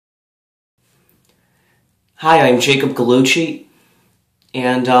Hi, I'm Jacob Gallucci,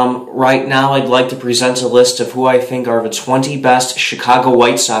 and right now I'd like to present a list of who I think are the 20 best Chicago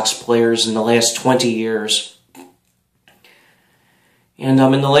White Sox players in the last 20 years. And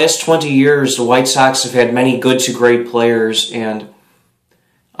in the last 20 years, the White Sox have had many good to great players, and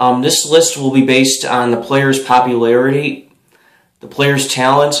this list will be based on the player's popularity, the player's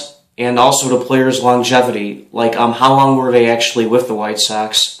talent, and also the player's longevity, like how long were they actually with the White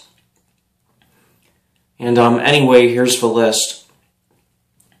Sox. And anyway, here's the list.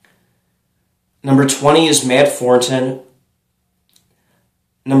 Number 20 is Matt Thornton.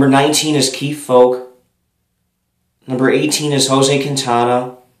 Number 19 is Keith Foulke. Number 18 is Jose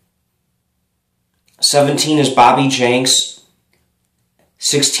Quintana. 17 is Bobby Jenks.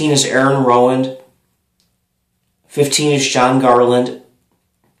 16 is Aaron Rowand. 15 is John Garland.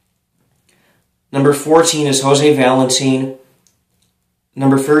 Number 14 is Jose Valentin.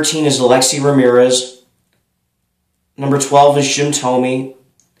 Number 13 is Alexi Ramirez. Number 12 is Jim Thome.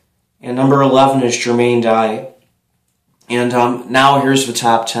 And number 11 is Jermaine Dye. And now here's the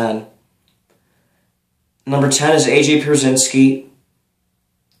top 10. Number 10 is A.J. Pierzynski.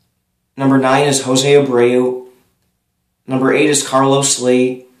 Number 9 is Jose Abreu. Number 8 is Carlos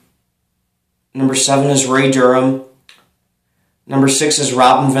Lee. Number 7 is Ray Durham. Number 6 is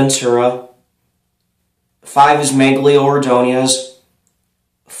Robin Ventura. 5 is Manglio Ordonez.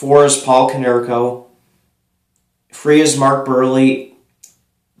 4 is Paul Konerko. 3 is Mark Burley.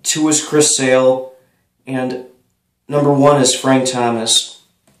 2 is Chris Sale. And number 1 is Frank Thomas.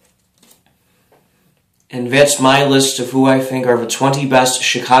 And that's my list of who I think are the 20 best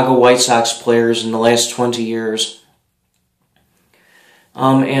Chicago White Sox players in the last 20 years.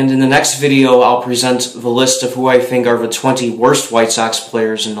 And in the next video, I'll present the list of who I think are the 20 worst White Sox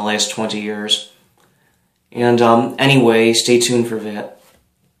players in the last 20 years. And anyway, stay tuned for that.